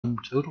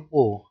Total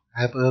War.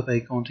 Have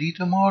Urbe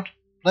Condita mod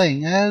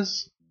playing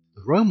as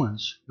the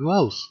Romans. Who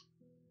else?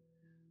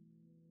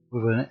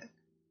 With a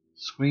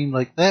screen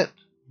like that,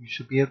 you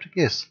should be able to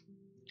guess.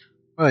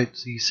 Right,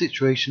 the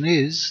situation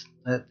is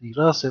that the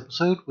last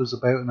episode was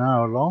about an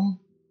hour long.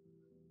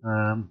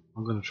 I'm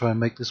going to try and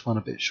make this one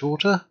a bit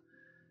shorter.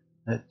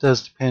 It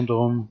does depend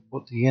on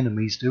what the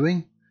enemy's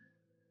doing.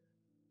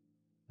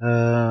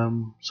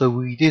 So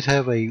we did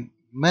have a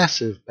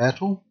massive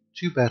battle,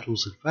 2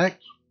 battles in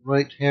fact,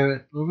 right here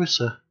at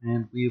Larissa,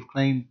 and we have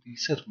claimed the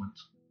settlement.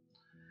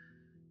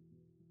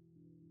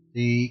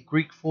 The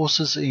Greek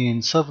forces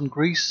in southern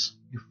Greece,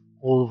 if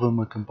all of them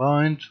are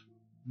combined,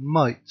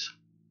 might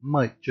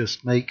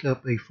just make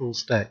up a full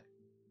stack.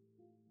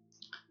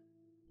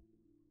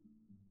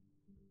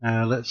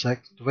 Now let's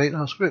activate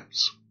our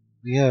scripts.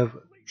 We have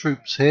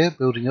troops here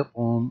building up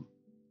on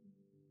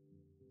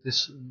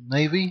this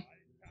navy.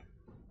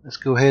 Let's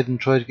go ahead and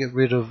try to get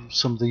rid of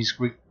some of these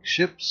Greek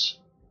ships.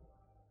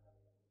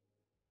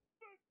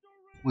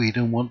 We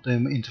don't want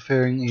them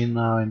interfering in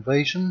our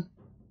invasion.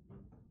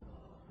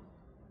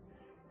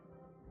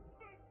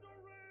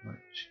 Right,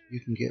 you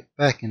can get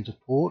back into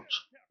port.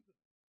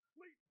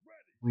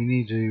 We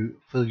need to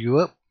fill you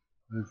up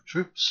with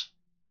troops.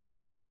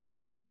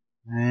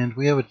 And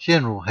we have a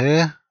general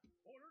here,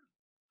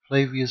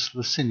 Flavius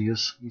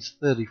Licinius. He's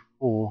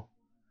 34.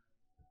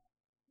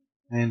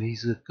 And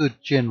he's a good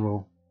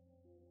general.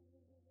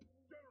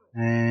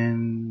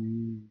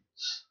 And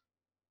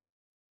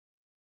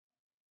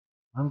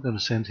I'm going to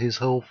send his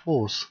whole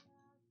force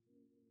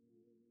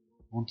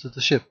onto the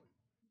ship.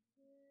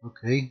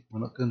 Okay, we're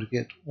not going to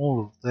get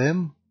all of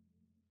them.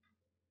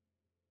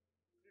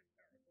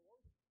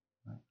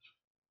 Right.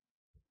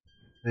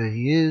 There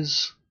he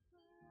is.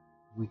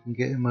 We can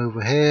get him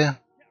over here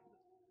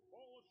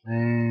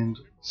and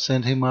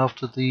send him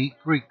after the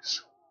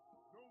Greeks.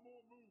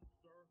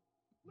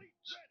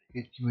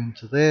 Get you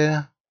into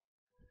there.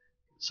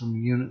 Get some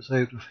units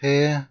out of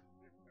here.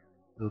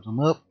 Build them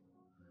up.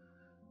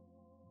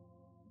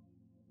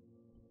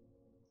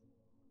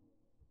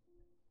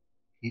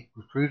 Keep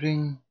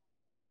recruiting.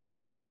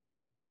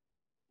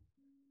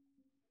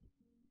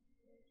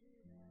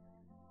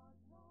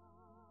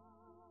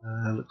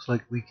 Looks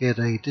like we get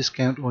a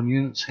discount on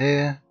units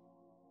here.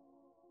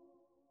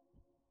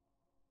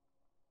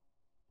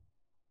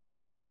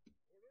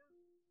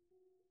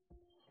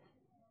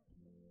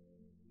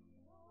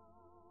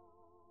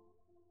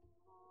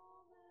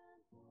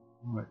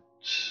 Right.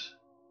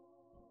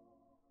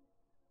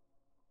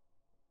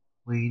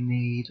 We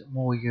need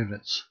more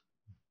units.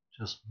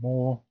 Just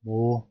more,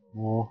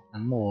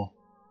 and more.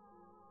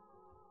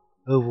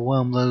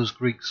 Overwhelm those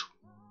Greeks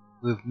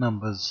with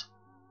numbers.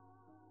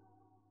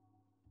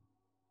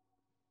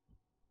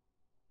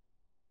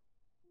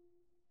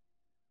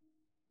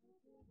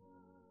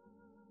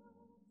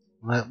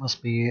 That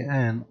must be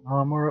an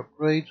armor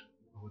upgrade,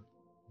 I would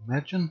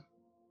imagine.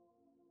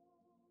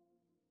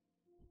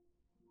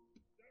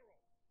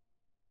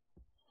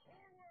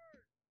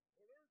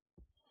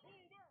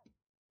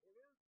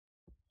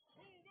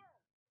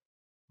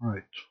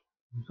 Right,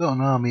 we've got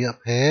an army up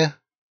here.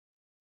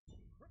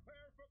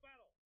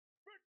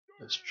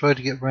 Let's try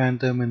to get round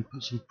them and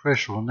put some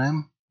pressure on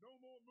them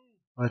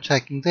by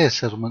attacking their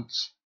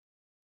settlements.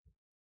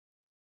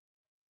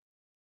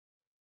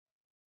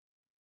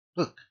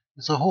 Look,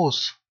 there's a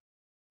horse.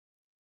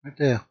 Right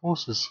there,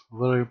 horses, a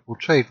valuable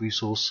trade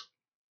resource.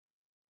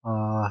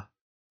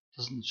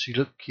 Doesn't she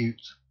look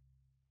cute?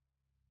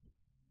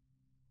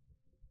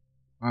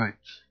 Right,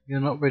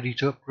 you're not ready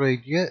to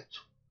upgrade yet.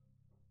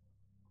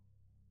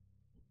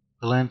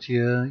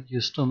 Palantia, you're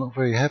still not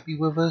very happy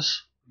with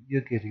us.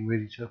 You're getting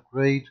ready to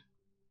upgrade.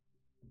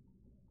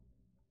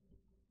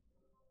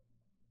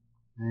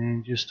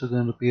 And you're still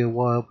going to be a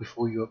while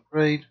before you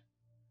upgrade.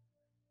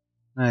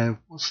 Now,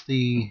 what's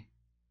the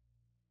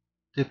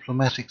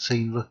diplomatic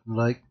scene looking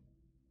like?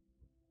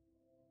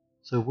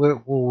 So we're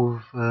at war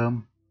with,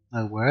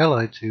 no, we're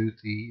allied to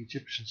the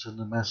Egyptians and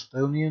the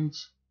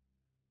Macedonians.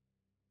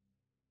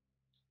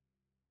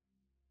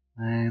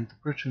 And the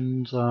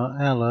Britons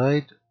are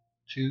allied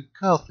to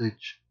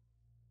Carthage.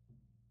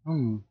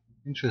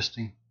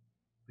 Interesting.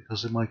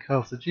 Because in my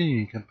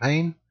Carthaginian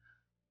campaign,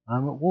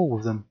 I'm at war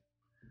with them.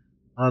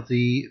 Are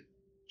the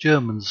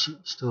Germans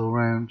still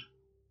around?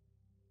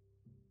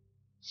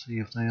 Let's see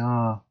if they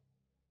are.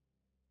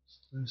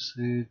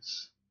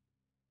 Seleucids.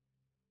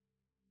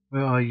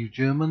 Where are you,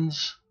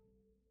 Germans?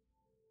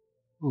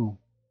 Ooh,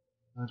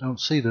 I don't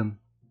see them.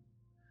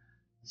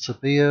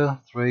 Sabia,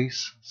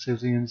 Thrace,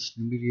 Scythians,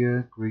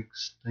 Numidia,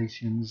 Greeks,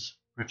 Dacians,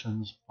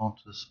 Britons,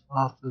 Pontus,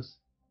 Arthurs.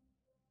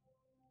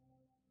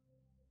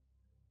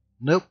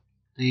 Nope,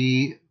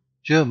 the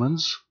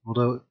Germans,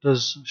 although it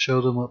does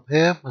show them up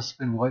here, must have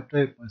been wiped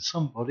out by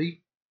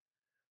somebody.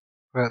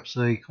 Perhaps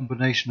a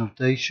combination of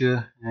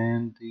Dacia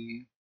and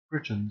the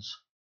Britons.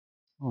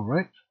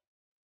 Alright.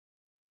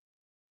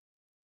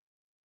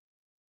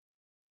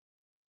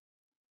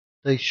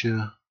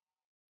 Dacia.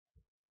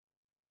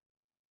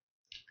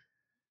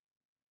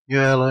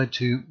 You're allied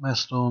to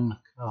Macedon,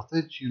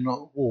 Carthage. You're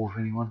not at war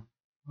with anyone.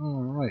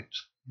 Alright,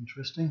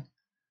 interesting.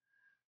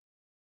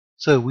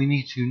 So we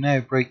need to now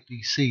break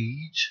the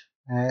siege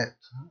at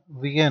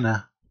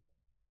Vienna.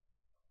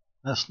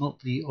 That's not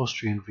the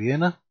Austrian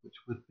Vienna, which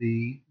would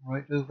be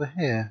right over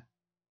here.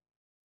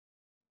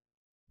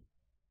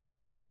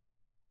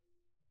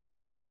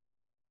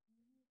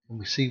 And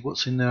we see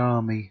what's in their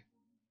army.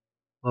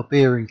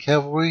 Barbarian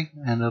cavalry,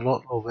 and a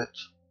lot of it.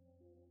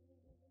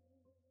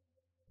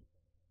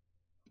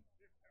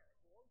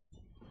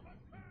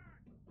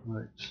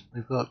 Right,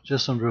 they've got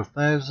just under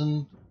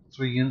 1,000,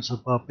 3 units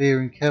of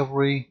barbarian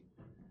cavalry,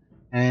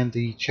 and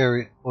the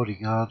chariot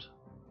bodyguard.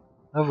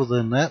 Other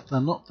than that,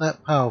 they're not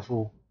that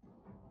powerful.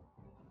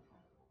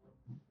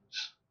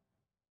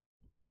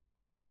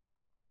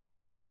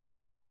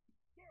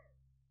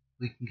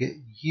 We can get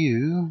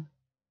you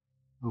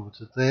over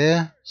to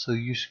there, so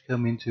you should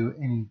come into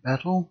any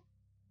battle.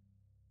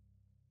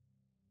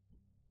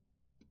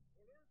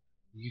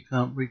 You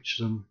can't reach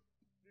them.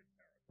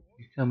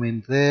 You come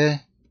in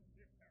there.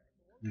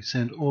 We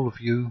send all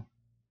of you.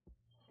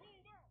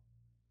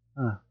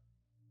 Are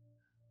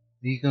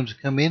you going to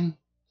come in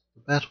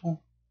the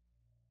battle?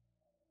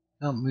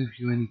 Can't move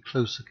you any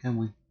closer, can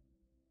we?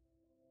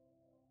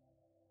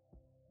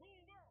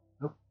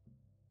 Nope.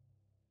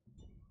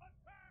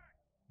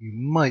 You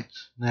might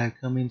now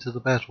come into the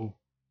battle.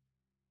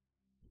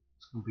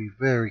 It's going to be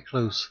very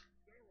close.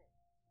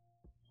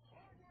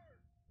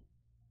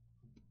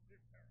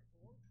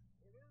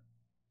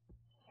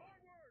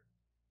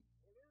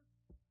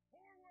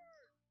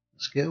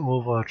 Let's get all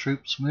of our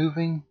troops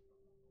moving.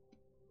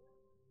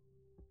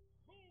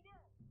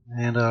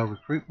 And our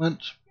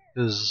recruitment,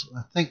 because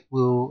I think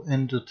we'll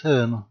end a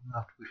turn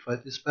after we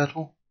fight this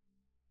battle.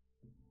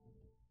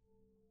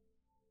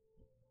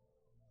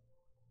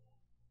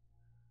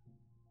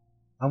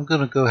 I'm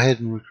going to go ahead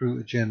and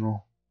recruit a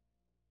general.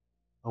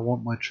 I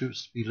want my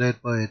troops to be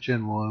led by a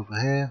general over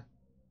here.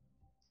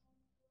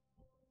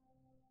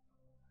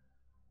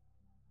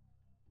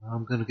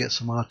 I'm going to get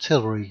some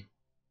artillery.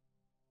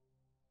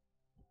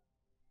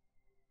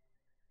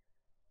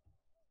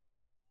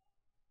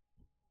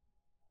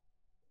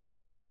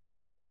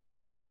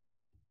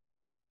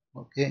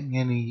 Not getting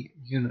any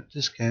unit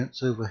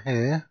discounts over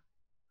here,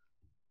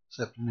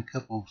 except in a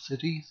couple of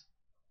cities.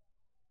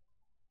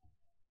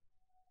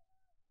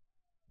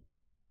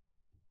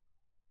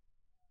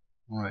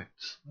 Right,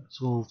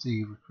 that's all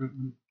the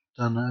recruitment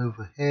done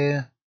over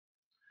here.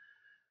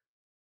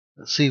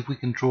 Let's see if we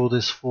can draw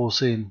this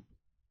force in.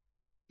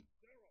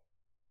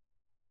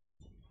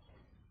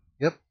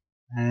 Yep,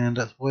 and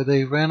that's why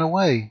they ran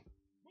away.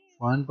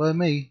 Fine by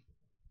me.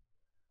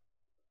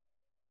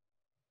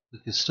 We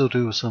could still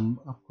do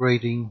some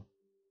upgrading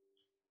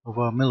of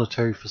our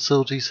military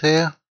facilities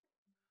here.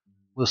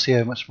 We'll see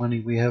how much money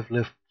we have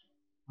left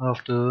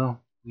after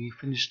we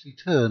finish the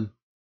turn.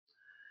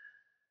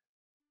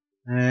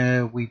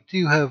 We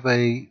do have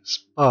a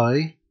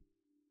spy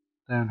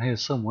down here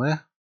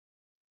somewhere.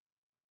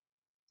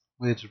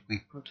 Where did we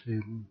put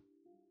him?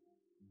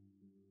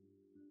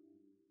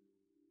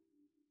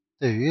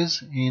 There he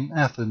is, in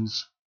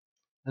Athens.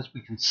 As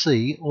we can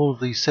see, all of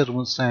these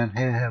settlements down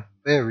here have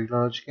very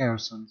large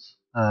garrisons,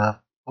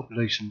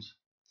 populations.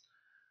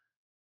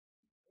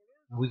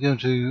 Are we going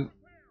to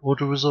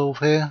auto resolve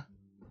here?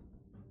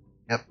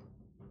 Yep.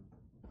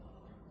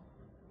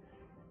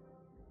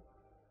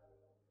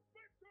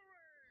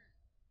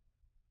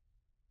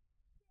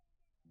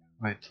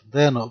 Right,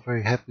 they're not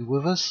very happy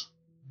with us.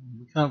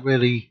 We can't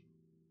really.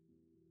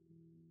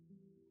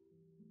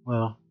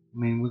 Well, I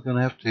mean, we're going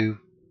to have to.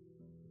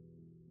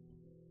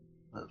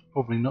 That's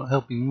probably not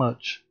helping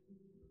much,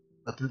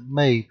 but that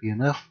may be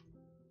enough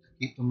to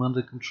keep them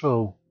under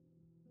control.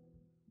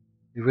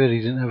 They really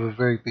didn't have a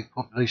very big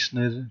population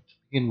there to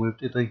begin with,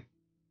 did they?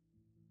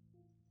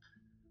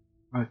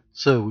 Right,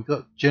 so we've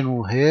got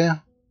General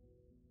here.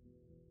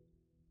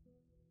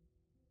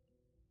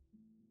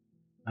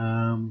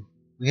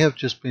 We have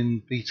just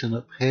been beaten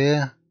up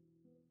here.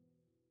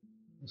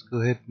 Let's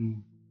go ahead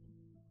and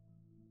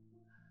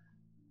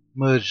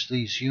merge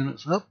these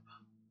units up.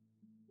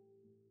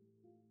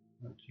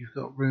 Right, you've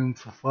got room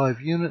for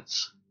 5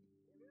 units.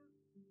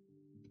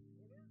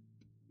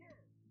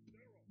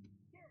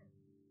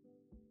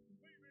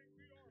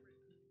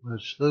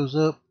 Merge those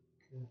up.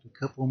 Get a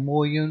couple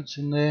more units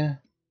in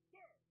there.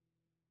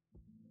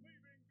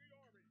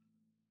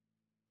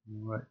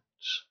 Right.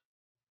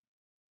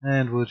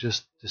 And we'll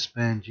just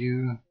disband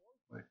you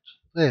right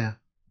there.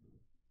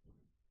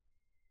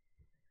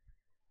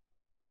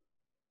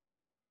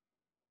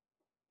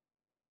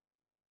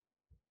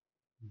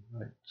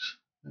 Right.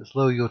 Let's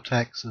lower your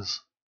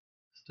taxes.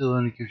 Still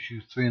only gives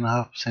you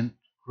 3.5%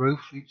 growth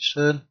each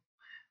turn.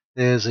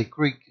 There's a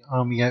Greek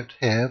army out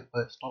here,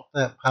 but it's not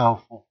that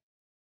powerful.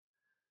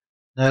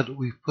 Now that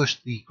we've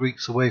pushed the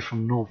Greeks away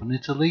from northern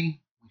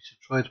Italy, we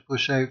should try to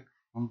push out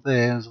from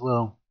there as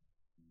well.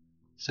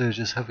 Instead of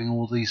just having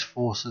all these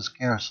forces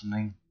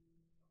garrisoning.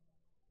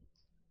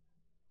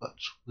 But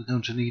we're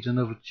going to need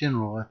another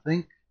general, I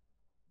think.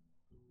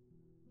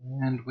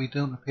 And we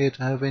don't appear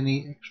to have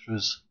any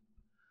extras.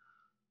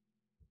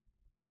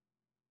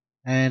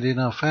 And in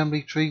our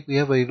family tree we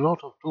have a lot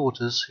of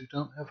daughters who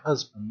don't have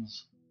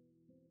husbands.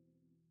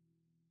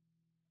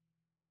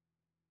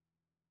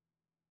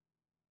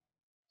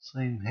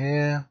 Same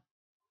here.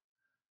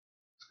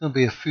 It's going to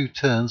be a few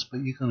turns, but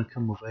you're going to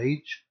come of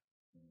age.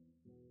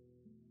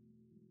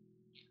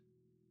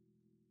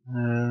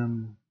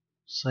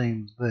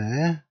 Same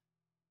there.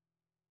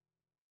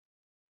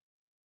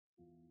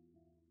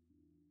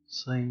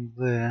 Same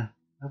there.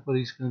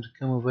 Everybody's going to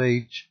come of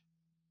age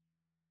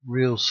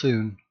real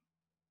soon.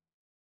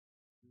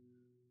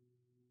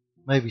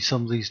 Maybe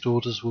some of these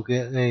daughters will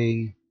get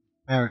a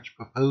marriage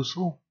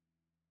proposal.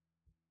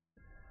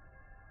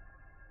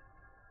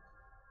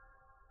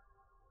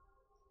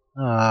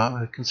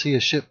 I can see a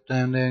ship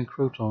down there in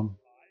Croton.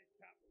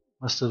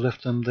 Must have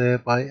left them there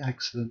by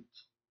accident.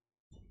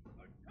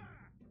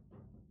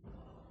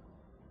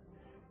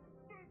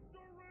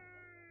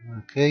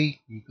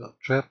 Okay, you got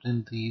trapped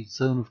in the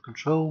zone of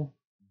control.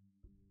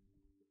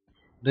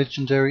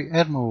 Legendary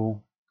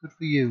Admiral, good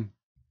for you.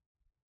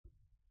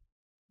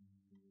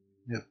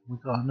 Yep, we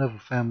got another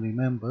family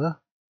member.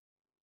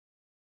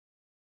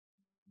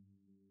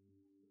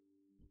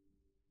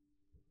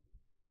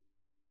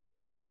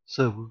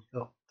 So we've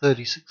got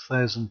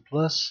 36,000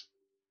 plus.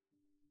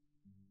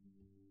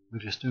 We're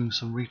just doing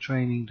some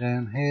retraining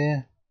down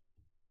here.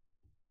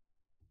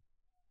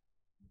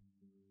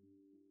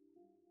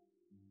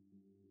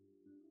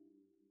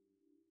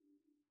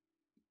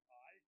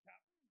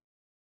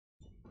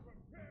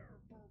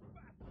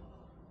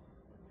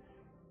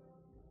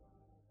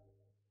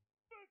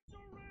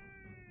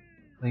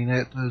 Clean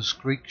out those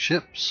Greek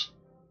ships.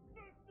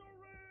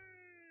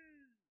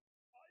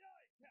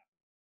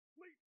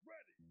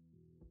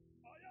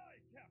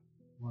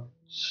 Right.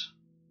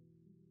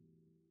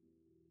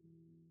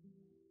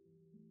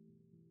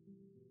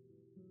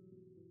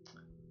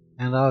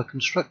 And our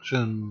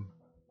construction.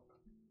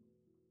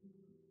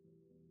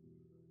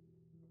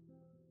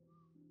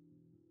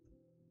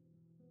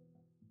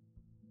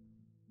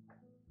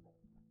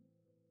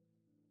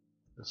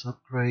 Let's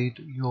upgrade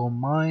your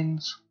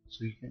mines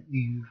so you can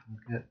even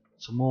get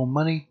some more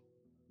money.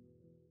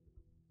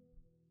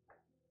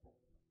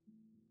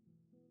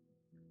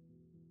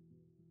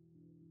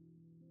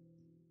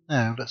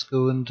 Now let's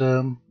go and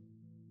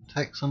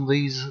attack some of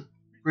these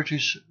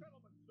British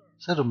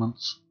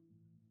settlements.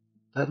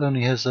 That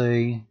only has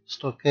a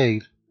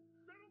stockade.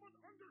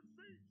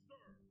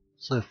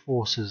 So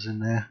forces in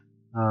there.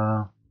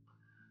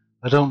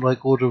 I don't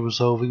like auto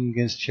resolving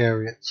against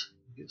chariots.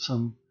 You get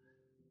some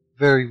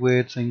very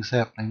weird things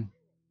happening.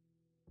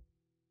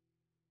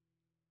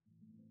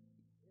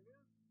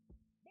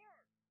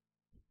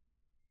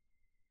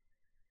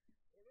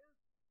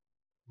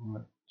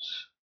 Right.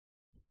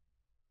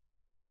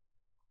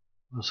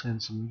 We'll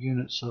send some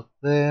units up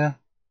there.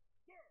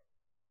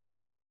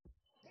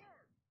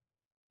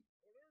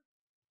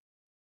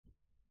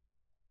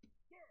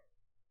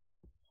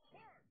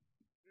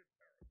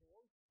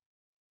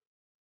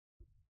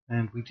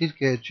 And we did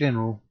get a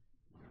general.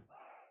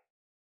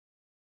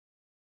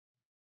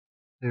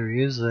 There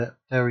he is, at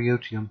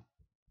Dariotium.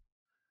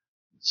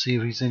 Let's see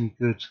if he's any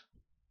good.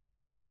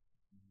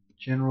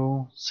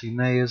 General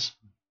Cineas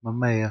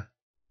Mamea.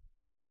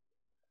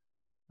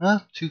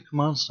 2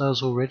 command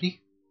stars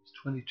already. He's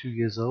 22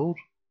 years old.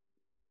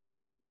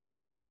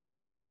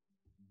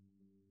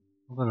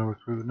 I'm going to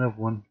recruit another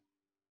one.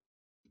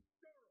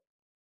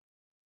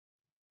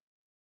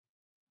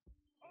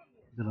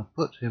 I'm going to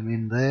put him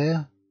in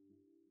there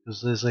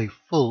because there's a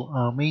full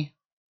army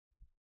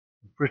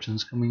of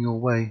Britons coming your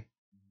way.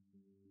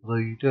 Although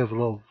you do have a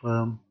lot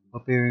of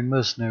barbarian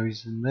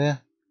mercenaries in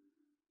there.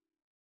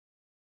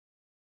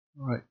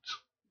 Right,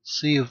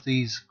 see if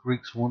these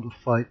Greeks want to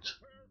fight.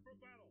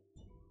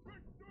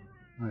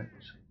 Right.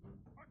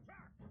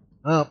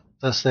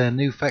 That's their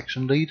new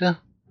faction leader,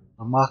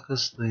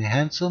 Marcus the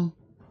Handsome.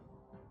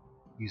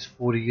 He's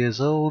 40 years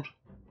old.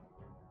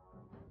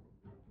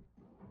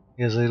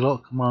 He has a lot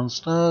of command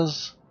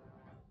stars.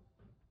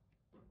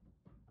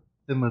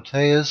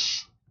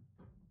 Timotheus.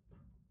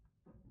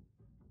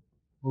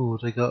 Oh,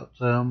 they got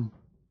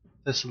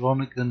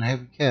Thessalonic and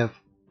heavy cav.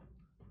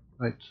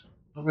 Right,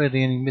 not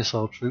really any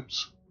missile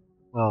troops.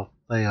 Well,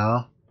 they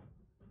are,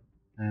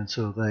 and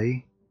so are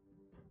they.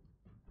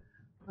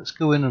 Let's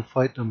go in and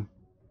fight them.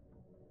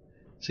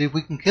 See if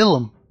we can kill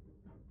them,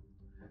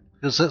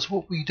 because that's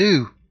what we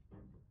do.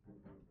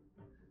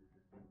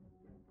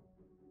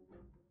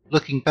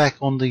 Looking back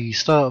on the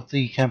start of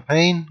the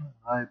campaign,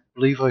 I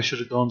believe I should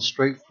have gone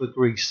straight for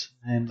Greece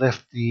and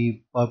left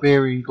the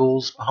barbarian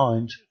Gauls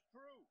behind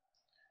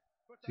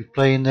to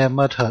play in their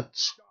mud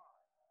huts.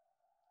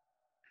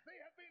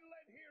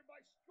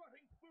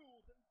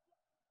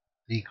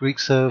 The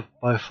Greeks have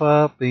by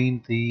far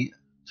been the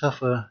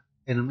tougher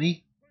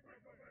enemy.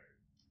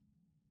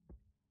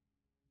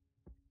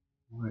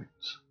 Right.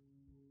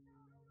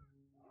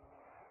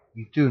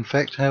 We do in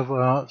fact have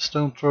our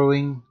stone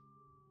throwing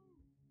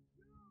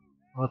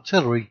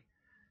artillery,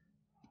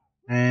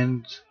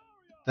 and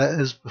that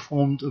has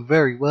performed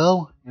very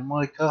well in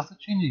my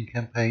Carthaginian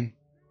campaign.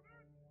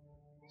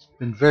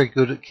 been very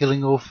good at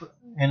killing off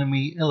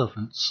enemy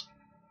elephants.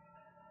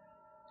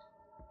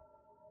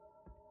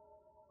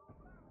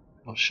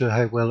 Not sure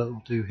how well it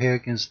will do here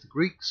against the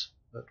Greeks,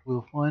 but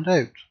we'll find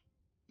out.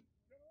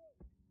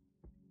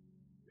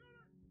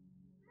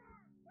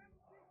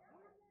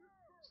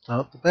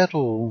 Start the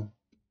battle.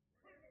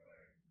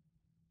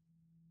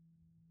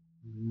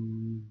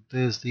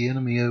 There's the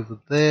enemy over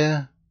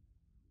there.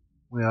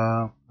 We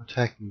are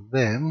attacking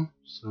them,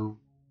 so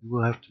we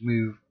will have to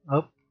move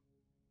up.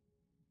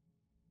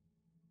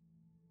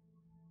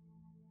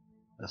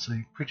 That's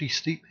a pretty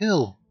steep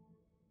hill.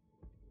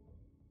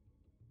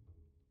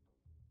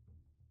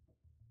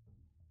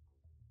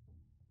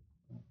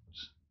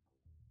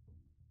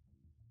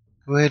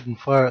 Go ahead and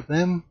fire at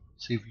them,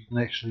 see if you can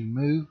actually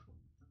move.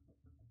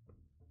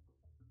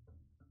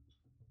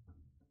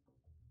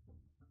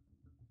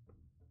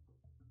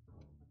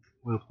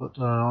 We'll put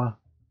our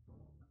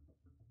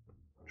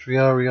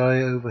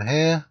Triarii over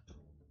here.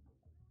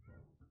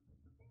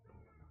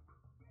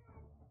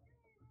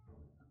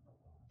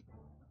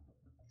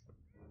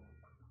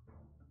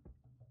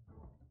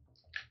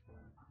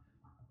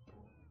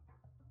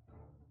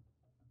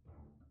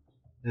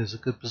 There's a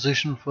good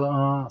position for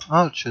our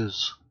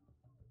archers.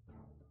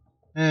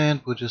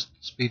 And we'll just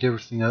speed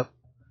everything up.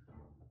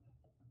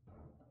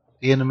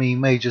 The enemy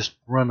may just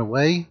run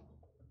away.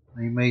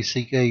 They may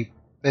seek a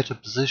better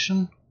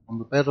position on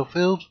the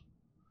battlefield.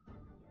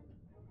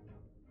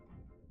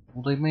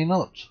 Or they may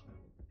not.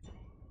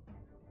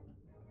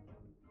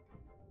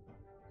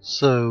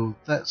 So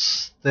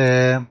that's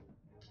their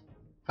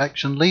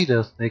faction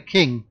leader, their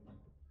king.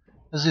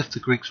 As if the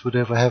Greeks would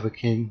ever have a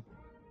king.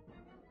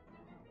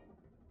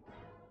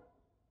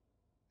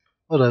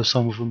 Although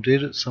some of them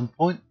did at some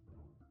point.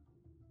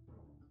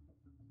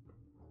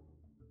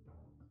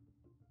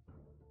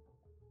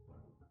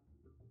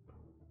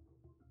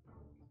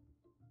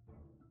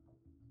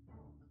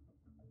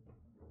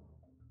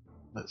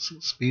 Let's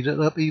speed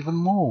it up even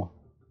more.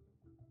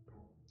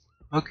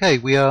 Okay,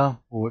 we are,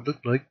 or it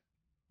looked like,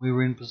 we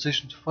were in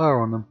position to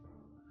fire on them.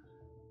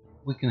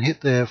 We can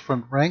hit their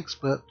front ranks,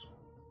 but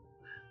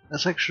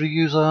let's actually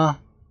use our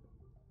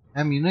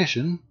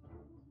ammunition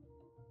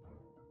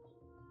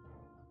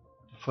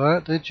to fire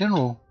at their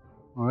general.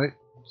 Alright,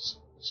 let's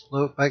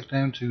slow it back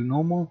down to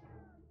normal.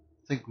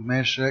 I think we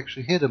managed to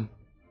actually hit him.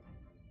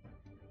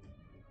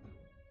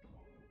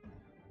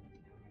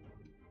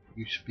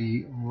 You should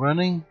be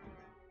running.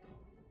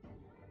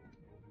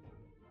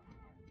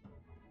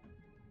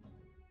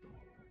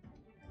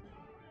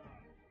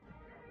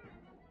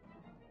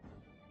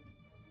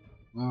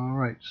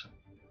 Alright.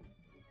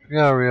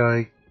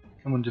 Triarii,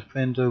 come and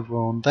defend over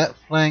on that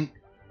flank.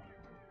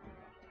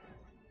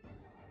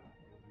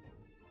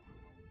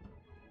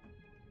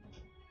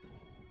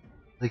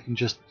 They can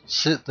just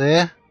sit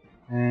there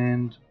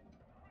and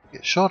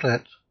get shot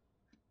at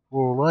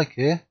for all I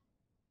care.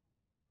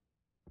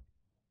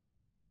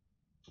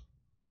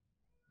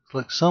 Looks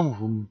like some of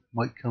them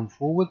might come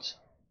forwards.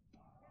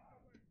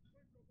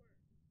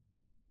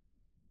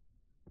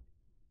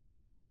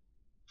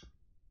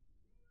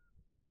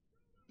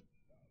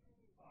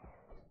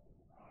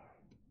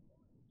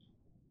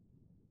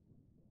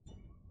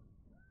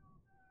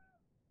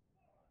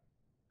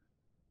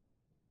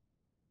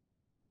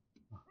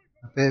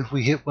 I bet if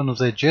we hit one of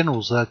their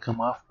generals, they'll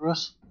come after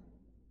us.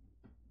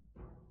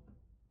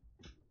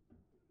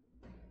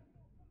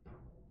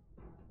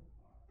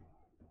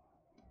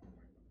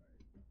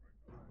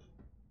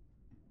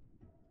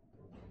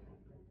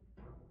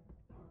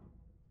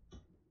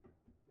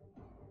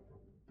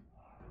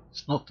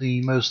 It's not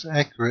the most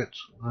accurate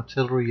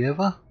artillery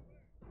ever,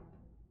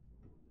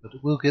 but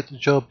it will get the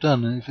job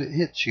done if it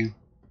hits you.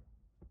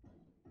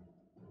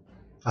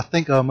 I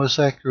think our most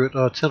accurate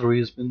artillery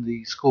has been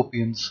the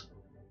Scorpions.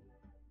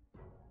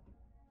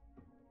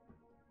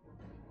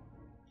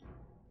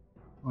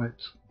 Right,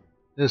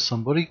 there's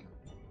somebody.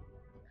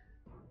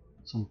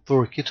 Some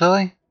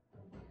Thorikitae.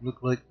 Look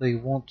like they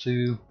want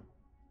to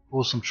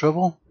cause some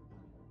trouble.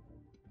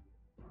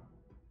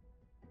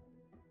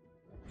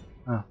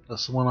 Ah,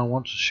 that's the one I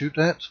want to shoot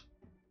at.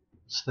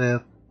 It's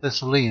their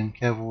Thessalian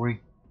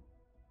cavalry.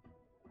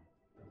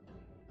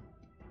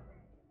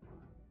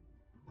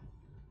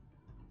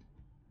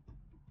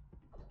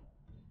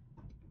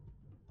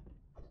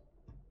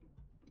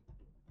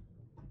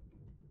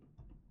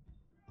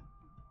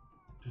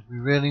 Did we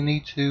really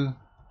need to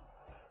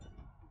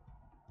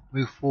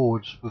move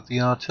forwards with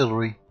the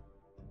artillery?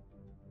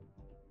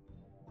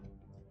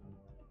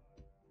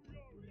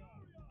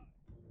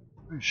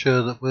 Pretty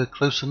sure that we're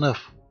close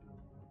enough.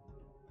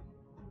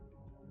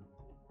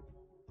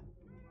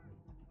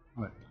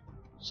 Right,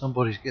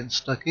 somebody's getting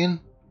stuck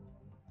in.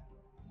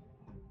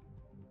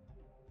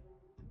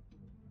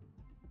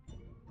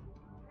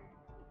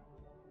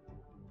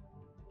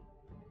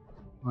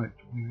 Right,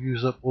 we've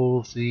used up all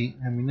of the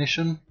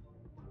ammunition.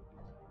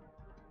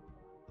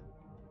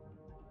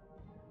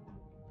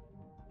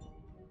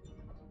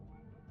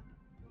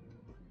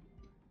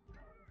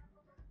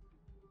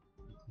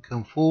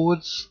 Come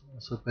forwards,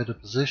 that's a better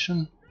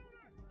position.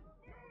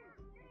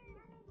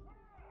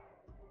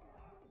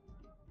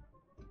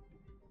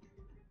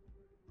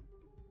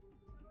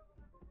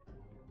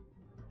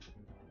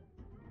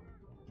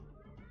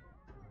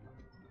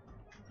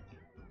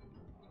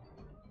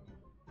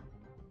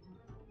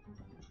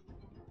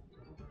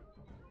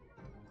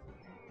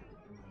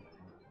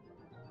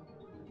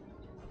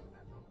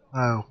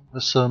 Wow,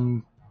 there's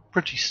some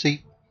pretty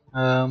steep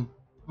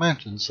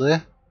mountains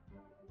there.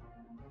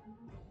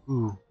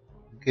 Ooh,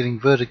 I'm getting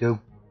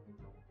vertigo.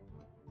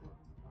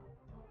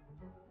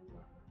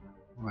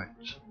 Right.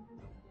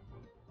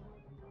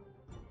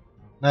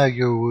 Now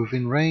you're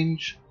within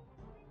range.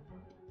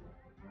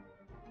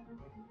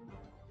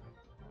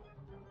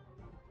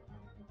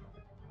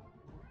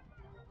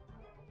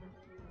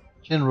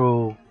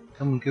 General,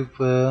 come and give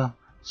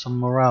some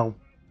morale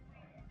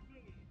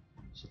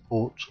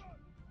support.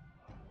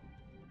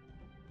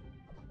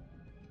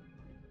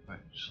 Right.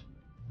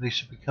 They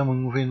should be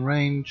coming within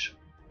range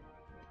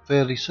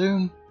fairly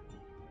soon.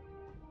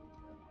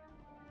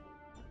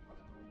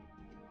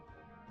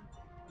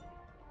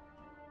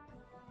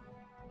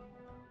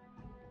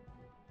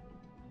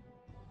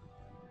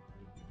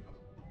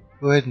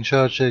 Go ahead and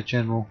charge their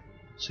general.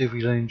 See if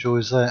he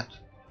enjoys that.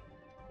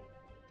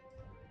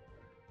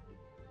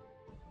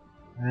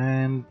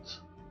 And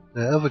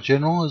the other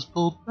general has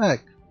pulled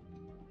back.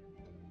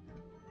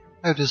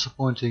 How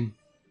disappointing.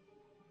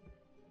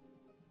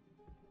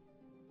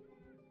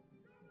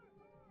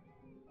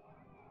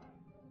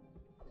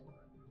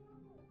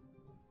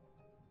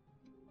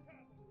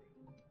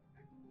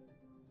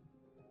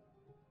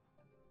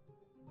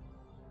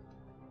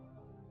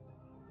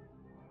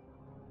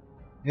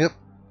 Yep,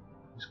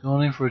 he's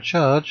gone in for a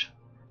charge.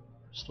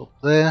 Stop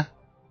there.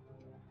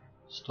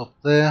 Stop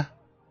there.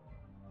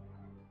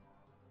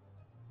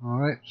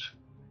 Alright.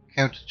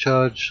 Counter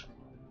charge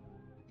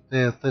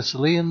their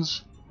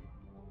Thessalians.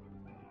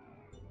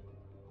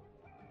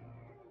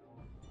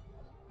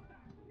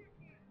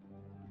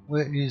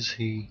 Where is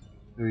he?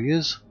 There he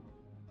is.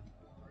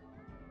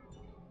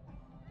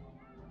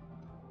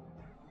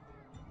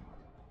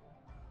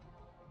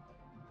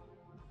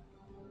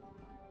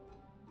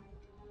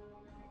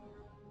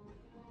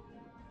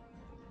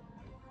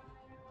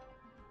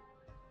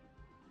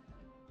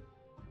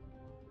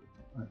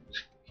 Right.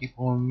 Keep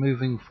on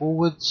moving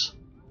forwards.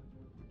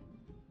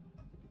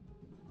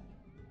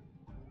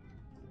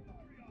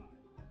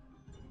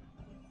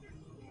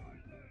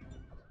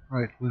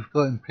 Right, we've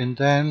got him pinned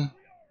down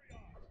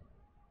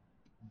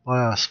by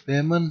our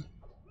spearmen.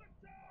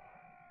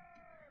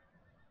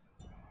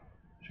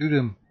 Shoot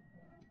him.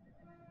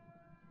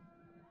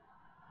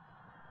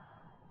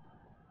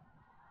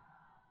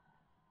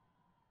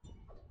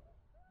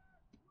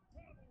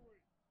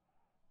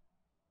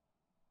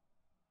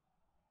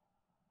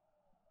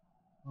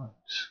 Right.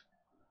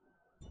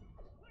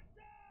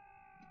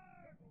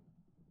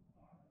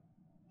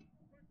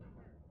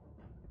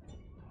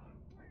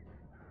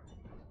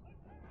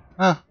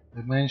 Ah,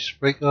 they managed to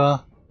break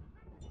our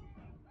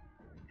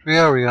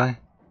triarii.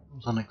 That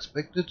was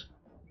unexpected.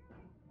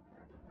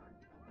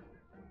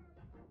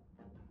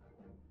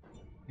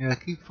 Yeah,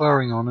 keep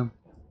firing on him.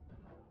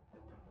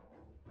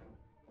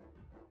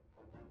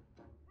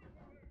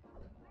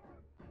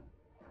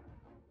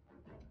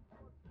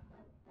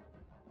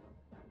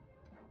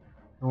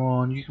 Come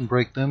on, you can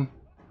break them.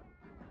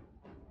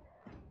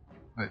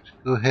 Right,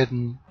 go ahead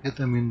and hit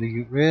them in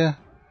the rear.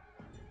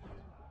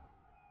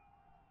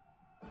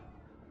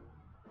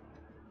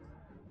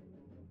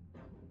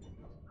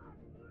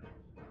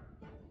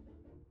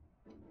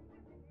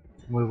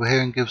 Come over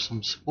here and give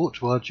some support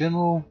to our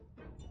general.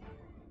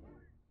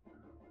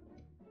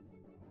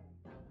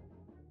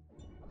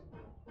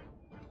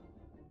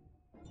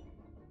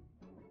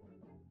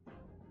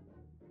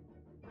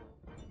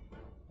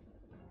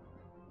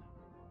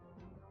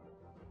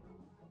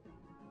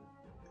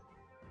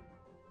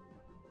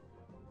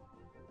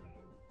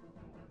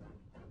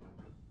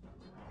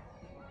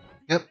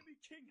 Yep.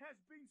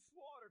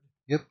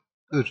 Yep,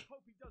 good.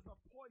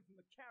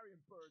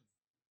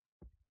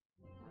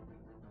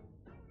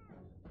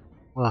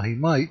 Well, he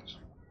might.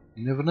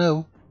 You never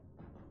know.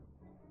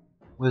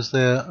 Where's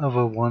their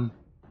other one?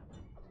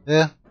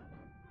 There.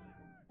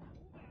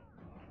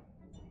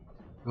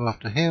 Go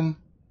after him.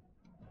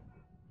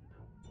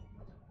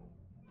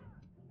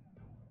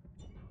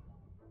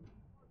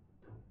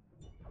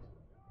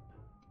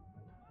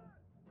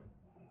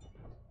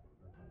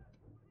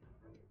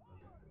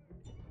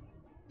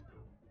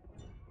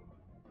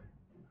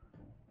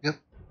 Yep,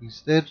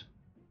 he's dead.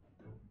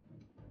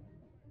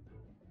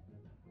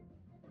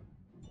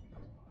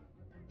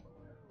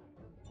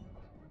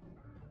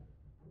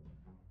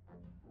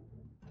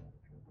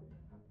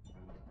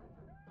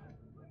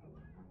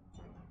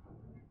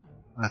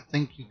 I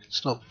think you can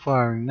stop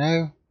firing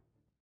now.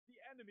 The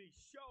enemy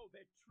show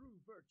their true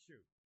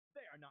virtue.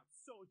 They are not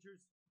soldiers,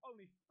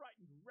 only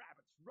frightened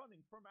rabbits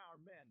running from our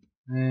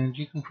men. And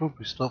you can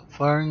probably stop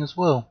firing as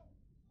well.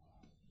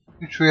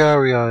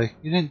 Triarii,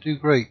 you didn't do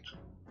great.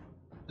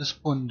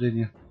 Disappointed, didn't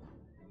you?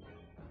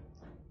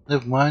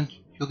 Never mind,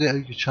 you'll get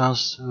your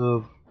chance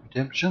of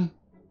redemption.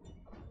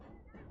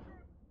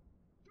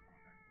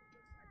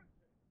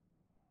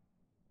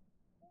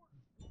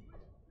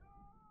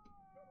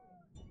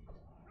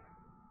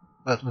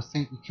 But I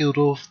think we killed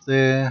off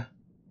their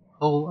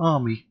whole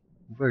army.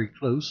 Very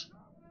close.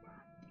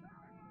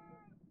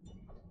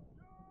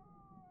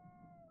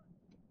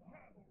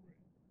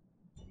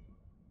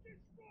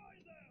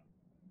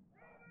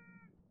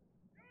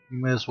 You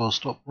may as well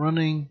stop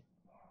running.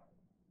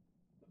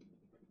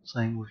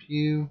 Same with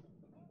you.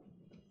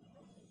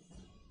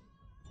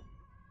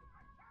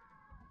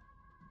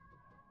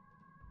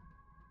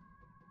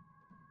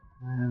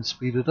 And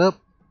speed it up.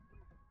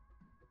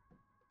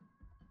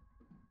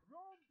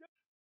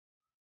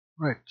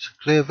 Right,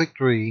 clear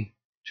victory.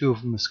 2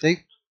 of them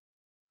escaped.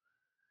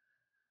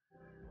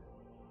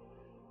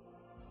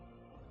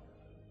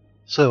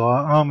 So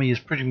our army is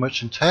pretty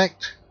much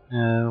intact.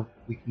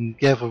 We can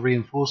gather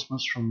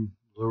reinforcements from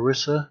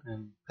Larissa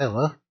and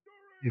Pella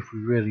if we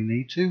really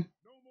need to,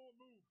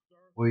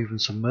 or even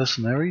some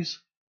mercenaries.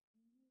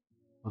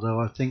 Although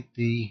I think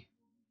the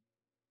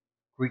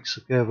Greeks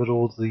have gathered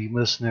all the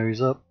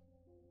mercenaries up.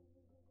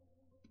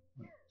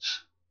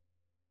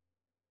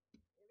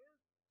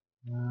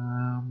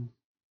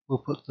 We'll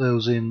put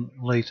those in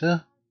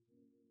later.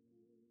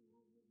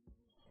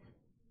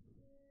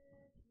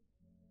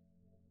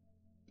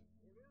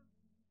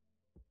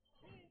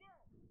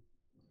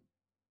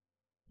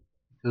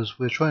 Because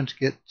we're trying to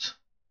get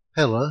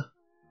Pella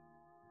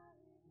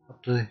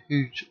up to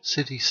huge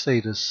city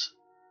status.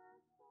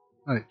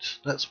 Right,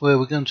 that's where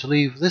we're going to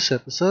leave this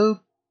episode.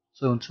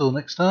 So until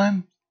next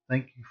time,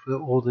 thank you for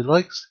all the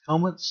likes,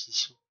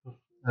 comments,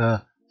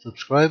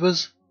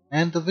 subscribers,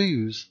 and the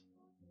views.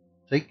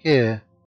 Take care.